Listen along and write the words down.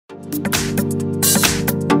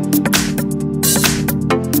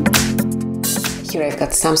Here I've got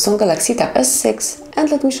Samsung Galaxy Tab S6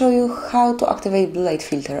 and let me show you how to activate blue light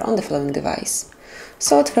filter on the following device.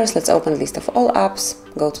 So at first let's open the list of all apps,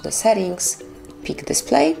 go to the settings, pick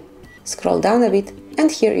display, scroll down a bit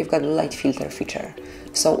and here you've got the light filter feature.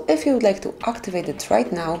 So if you would like to activate it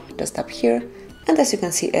right now, just tap here and as you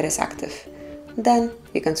can see it is active. Then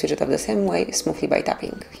you can switch it off the same way smoothly by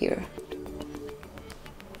tapping here.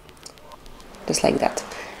 Just like that.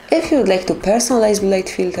 If you would like to personalize blue light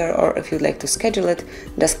filter or if you'd like to schedule it,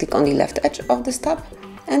 just click on the left edge of this tab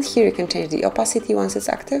and here you can change the opacity once it's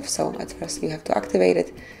active, so at first you have to activate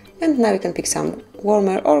it and now you can pick some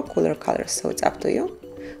warmer or cooler colors, so it's up to you,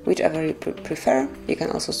 whichever you prefer. You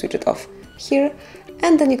can also switch it off here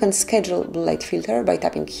and then you can schedule blue light filter by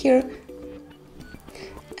tapping here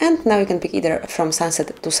and now you can pick either from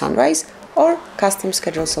sunset to sunrise or custom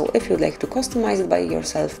schedule, so if you'd like to customize it by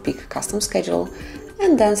yourself, pick custom schedule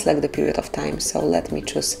and then select the period of time. So let me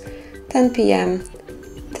choose 10 p.m.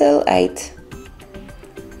 till 8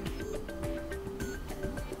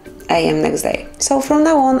 a.m. next day. So from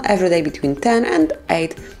now on, every day between 10 and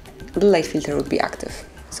 8, blue light filter would be active.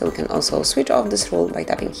 So we can also switch off this rule by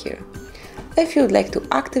tapping here. If you would like to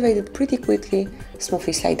activate it pretty quickly,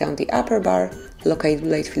 smoothly slide down the upper bar, locate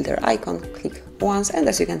blue light filter icon, click once and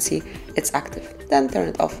as you can see, it's active. Then turn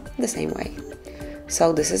it off the same way.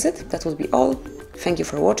 So this is it, that would be all. Thank you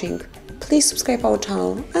for watching, please subscribe our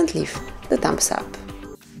channel and leave the thumbs up.